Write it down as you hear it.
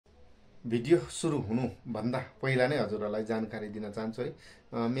Video सुरु हुनुभन्दा पहिला नै हजुरहरूलाई जानकारी दिन चाहन्छु है।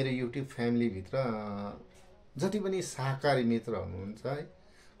 मेरो युट्युब फ्यामिलीभित्र जति पनि शाकाहारी मित्र हुनुहुन्छ है,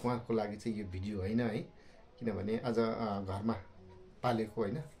 उहाँहरूको लागि चाहिँ यो भिडियो होइन है। किनभने आज घरमा पालेको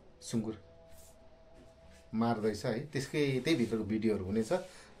होइन सुँगुर मार्दैछ है, त्यही भित्रको भिडियोहरू हुनेछ।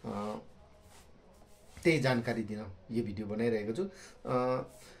 त्यही जानकारी दिन यो भिडियो बनाइरहेको छु।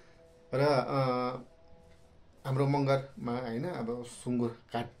 र हाम्रो मगरमा होइन, अब सुँगुर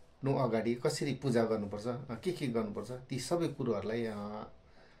काट्नु अगाडि कसरी पूजा गर्नुपर्छ, के गर्नुपर्छ, ती सबै कुरोहरूलाई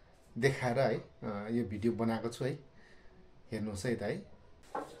देखाएर है यो भिडियो बनाएको छु है। हेर्नुहोस् है त है।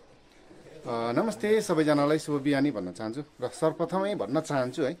 नमस्ते सबैजनालाई, शुभ बिहानी भन्न चाहन्छु। र सर्वप्रथमै भन्न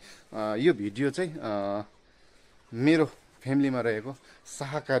चाहन्छु है, यो भिडियो चाहिँ मेरो फ्यामिलीमा रहेको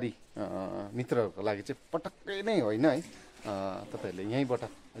शाकाहारी मित्रहरूको लागि चाहिँ पटक्कै नै होइन है। तपाईँहरूले यहीँबाट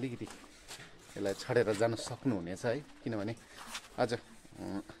अलिकति यसलाई छाडेर जान सक्नुहुनेछ है। किनभने आज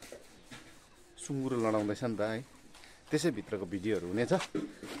सुँगुर लडाउँदैछ नि त है, त्यसैभित्रको भिडियोहरू हुनेछ।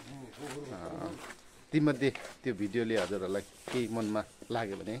 तीमध्ये त्यो भिडियोले हजुरहरूलाई केही मनमा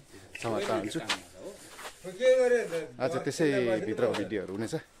लाग्यो भने क्षमा चाहन्छु। आज त्यसैभित्रको भिडियोहरू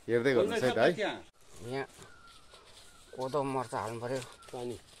हुनेछ, हेर्दै गर्नुहोस् है त है। यहाँ कोदो मर्चा हाल्नु पर्यो,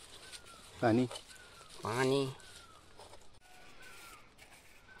 पानी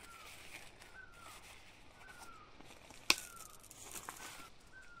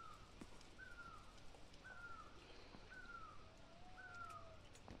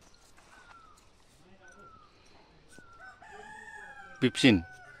पिप्सिन,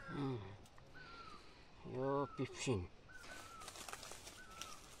 यो पिप्सिन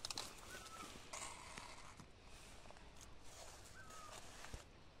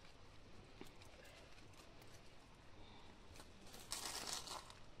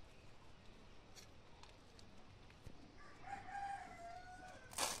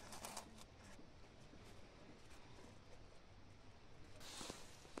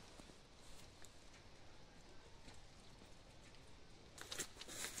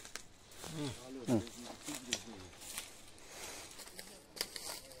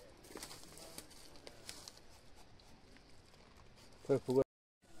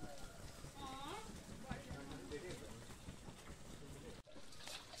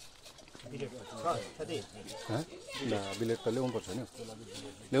बिलेट त ल्याउनु पर्छ नि,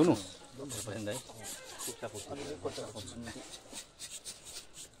 ल्याउनु।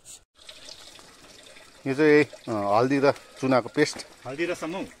 यो चाहिँ हल्दी र चुनाको पेस्ट, हल्दी र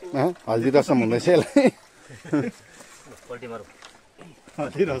रसम हुँदैछ यसलाई।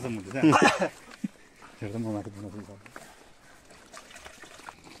 हल्दी रसम हुँदैछ।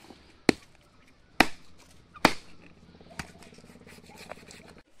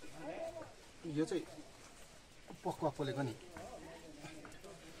 यो चाहिँ पक्वा पोलेको नि।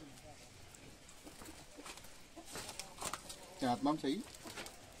 हातमा पनि छ कि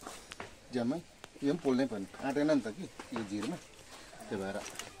ज्यानमै, यो पनि पोल्नै पर्ने, आँटेन नि त कि यो जिरमा, त्यो भएर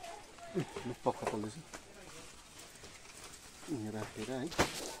पक्का पोल्दैछु राखेर है।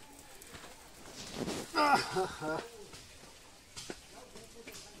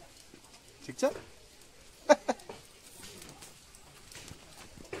 ठिक छ।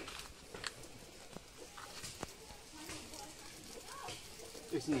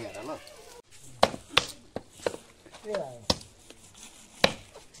 एकछिन हेर ल।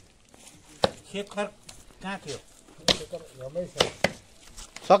 खेपखर कहाँ थियो?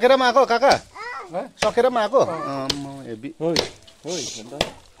 सकेर पनि आएको काका, सकेर पनि आएको।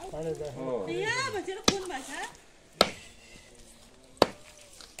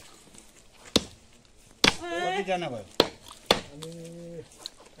 कतिजना भयो?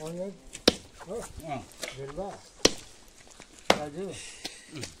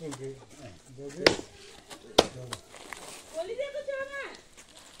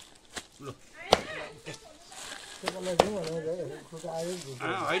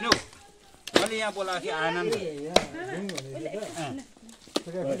 होइन, मैले यहाँ बोलाएको थिएँ, आएन नि।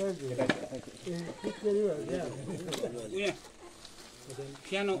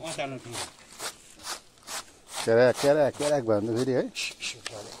 सानो अचार क्याराक भन्नु फेरि है।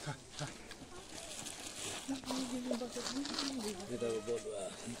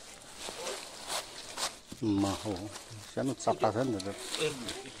 हो सानो चप्टा छ नि त।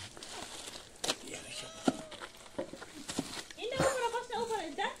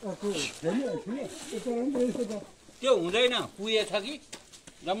 त्यो हुँदैन, पुगे छ कि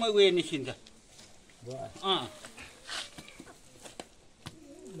जम्मै उयो निस्किन्छ।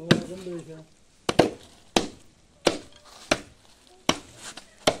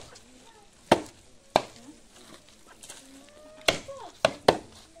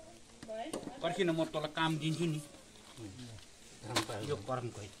 पर्खिन म तँलाई काम दिन्छु नि यो परम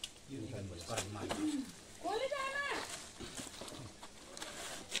खोइ परम माग्नु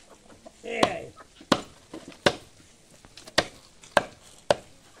ए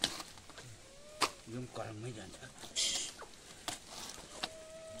यो करममै जान्छ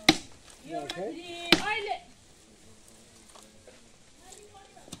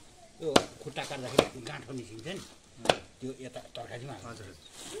यो खुट्टा काट्दाखेरि गाँठो निस्किन्छ नि त्यो यता तरकारीमा हजुर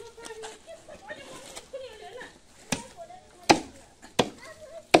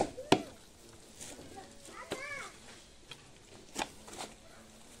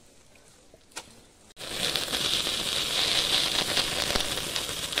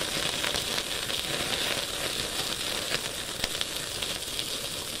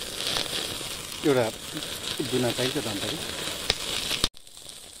एउटा दुना चाहिन्छ त अन्त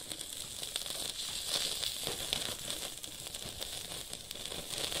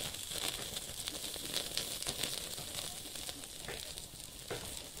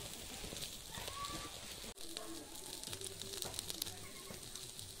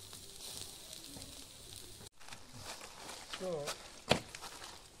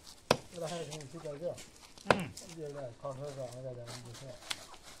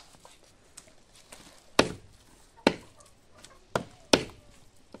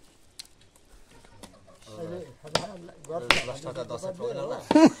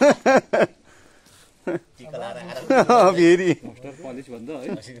फेरि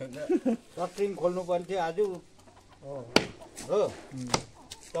सट्रिङ खोल्नु पर्थ्यो आज हो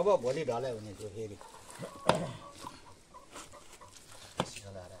तब भोलि ढल्यो भने त्यो फेरि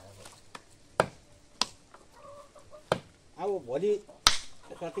अब भोलि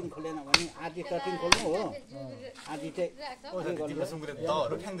सटिङ खोलेन भने आधी सटिङ खोल्नु हो आधी चाहिँ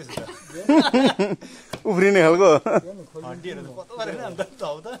उफ्रिने खालको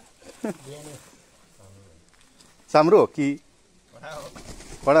साम्रो हो कि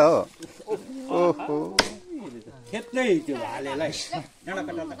कडा हो ओहो खेप्दै त्यो हालेलाई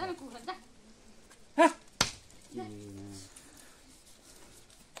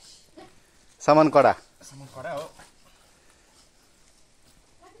सामान कडा हो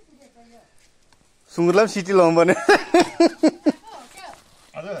सुँगुरलाई पनि सिटी लाउनु पर्ने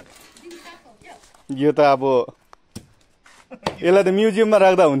यो त अब यसलाई त म्युजियममा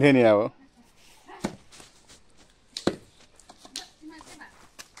राख्दा हुन्थ्यो नि अब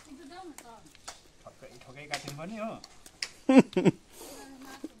ठोकै काटिनु पर्ने हो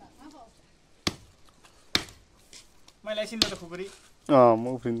मैले एकछिन त खुकुरी म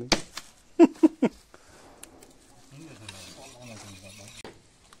उफ्रिँदै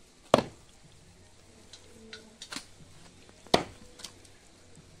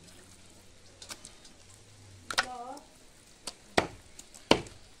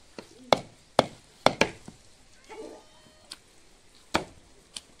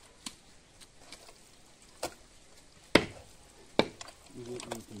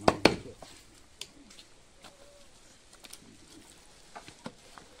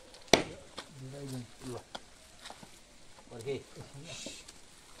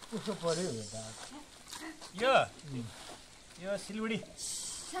यो सिलगढी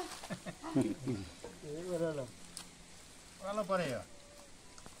ओह्रालो पऱ्यो यो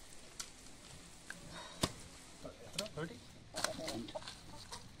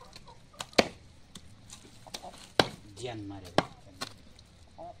ज्यान मारेको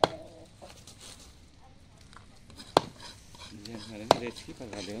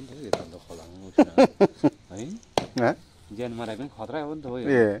ज्यान मारे पनि खतरा हो नि त हो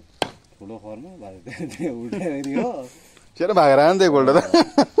ठुलो खरमा उठ्यो चेर भागेर आयो नि त एकपल्ट त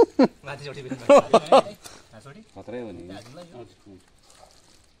खतरै हो नि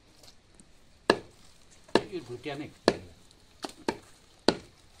भुटिया नै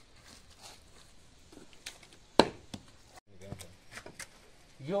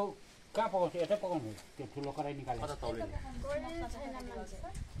यो कहाँ पकाउँछ यतै पकाउनु त्यो ठुलो कराई निकालेर कहाँ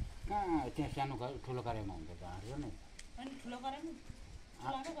त्यहाँ सानो ठुलो कराईमा हुन्छ त हाल्यो नि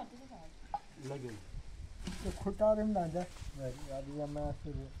लग्यो खुट्टाहरू पनि जान्छ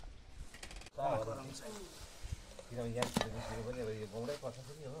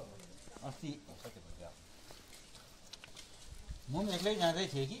अस्ति म पनि एक्लै जाँदै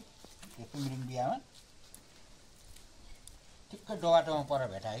थिएँ कि त्यो कुम्रिङ बिहामा ठिक्कै डोबाटोमा पर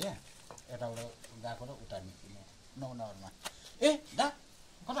भेटाएँ क्या यताबाट गएको र उता निस्किने 9 नम्बरमा ए दा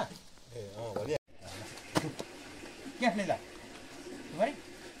कता क्या दा भाइ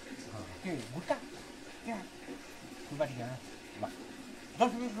के गुट्टा क्या फुलबाटी खाना ल 10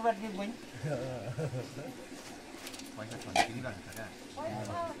 रुपियाँ फुलबाटी बहिनी पैसा छ किनिरहेको छ क्या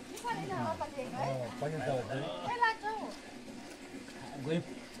गयो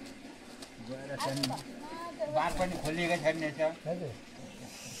गएर चाहिँ बार पनि खोलिएकै छैन रहेछ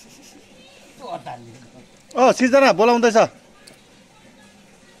त्यो अत्तालिएको सिर्जना बोलाउँदैछ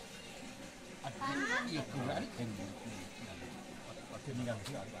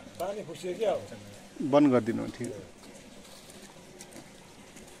पानी खुसियो क्या हो बन्द गरिदिनु ठिक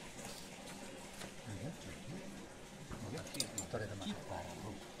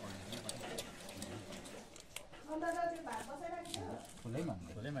फुलैमा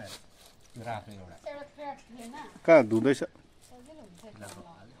त्यो राख्यो एउटा कहाँ धुँदैछ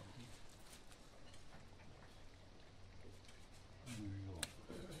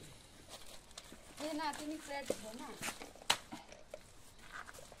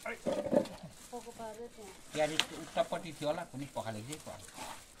त्यहाँनिर उतापट्टि थियो होला कुनै पखालेको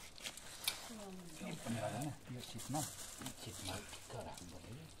चाहिँ यो सिटमा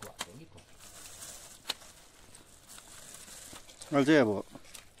राख्नुपर्छ अहिले चाहिँ अब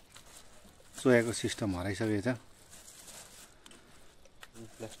सोयाको सिस्टम हराइसकेको छ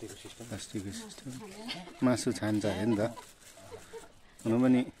प्लास्टिकको सिस्टम मासु छान्छ अरे नि त हुनु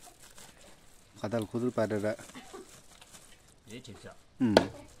पनि खदाल खुदुर पारेर ठिक छ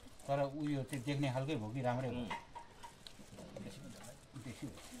तर उयो त्यो देख्ने खालकै भयो कि राम्रै हो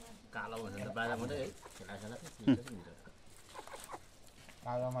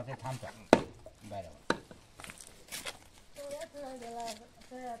कालोमा चाहिँ थाम्छ बाहिर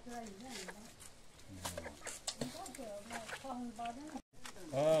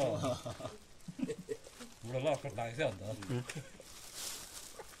बुढो लक्कट लागेको छ अन्त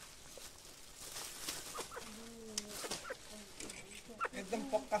एकदम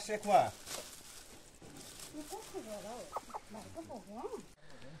पक्का सेकुवा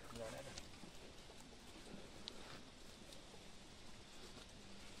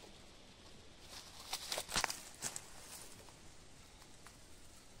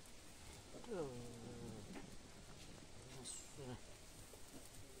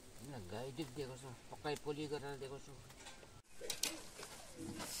गाईडिक दिएको छु पक्कै पोली गरेर दिएको छु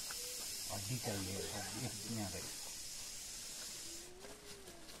हड्डी चाहिए यहाँकै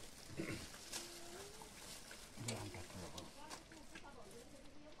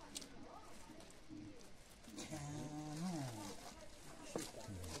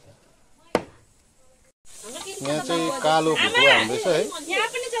यहाँ चाहिँ कालो भुटुवा हुँदैछ है यहाँ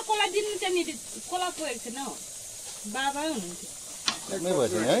पनि छ कोला दिनु चाहिँ नि कोला पुगेको छैन हौ बाबा हुनुहुन्थ्यो नै भयो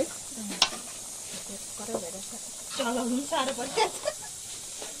नि है चलाउनु साह्रो पर्छ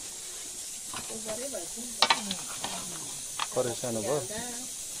परेसानो भयो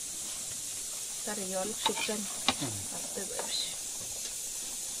तर यो अलिक सुक्छ नि हप्तै भएपछि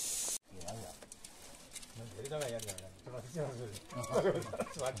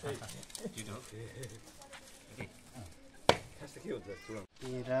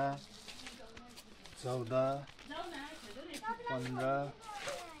तेह्र 14 15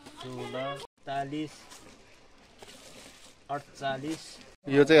 16 40 48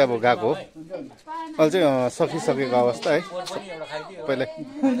 यो चाहिँ अब गएको हो अहिले चाहिँ सकिसकेको अवस्था है पहिला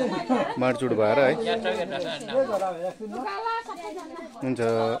माडचुड भएर है हुन्छ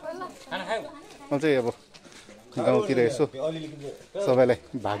अहिले चाहिँ अब गाउँतिर यसो सबैलाई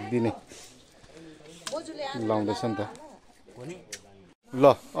भाग दिने लाउँदैछ नि त ल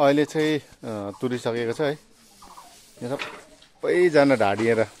अहिले चाहिँ तुरिसकेको छ है यहाँ सबैजना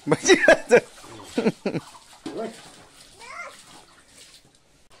ढाडिएर बसिरहेको छ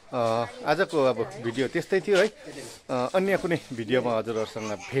आजको अब भिडियो त्यस्तै थियो है अन्य कुनै भिडियोमा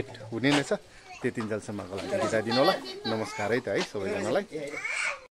हजुरहरूसँग भेट हुने नै छ त्यतिन्जेलसम्मको लागि बिदा दिनु होला नमस्कार है त है सबैजनालाई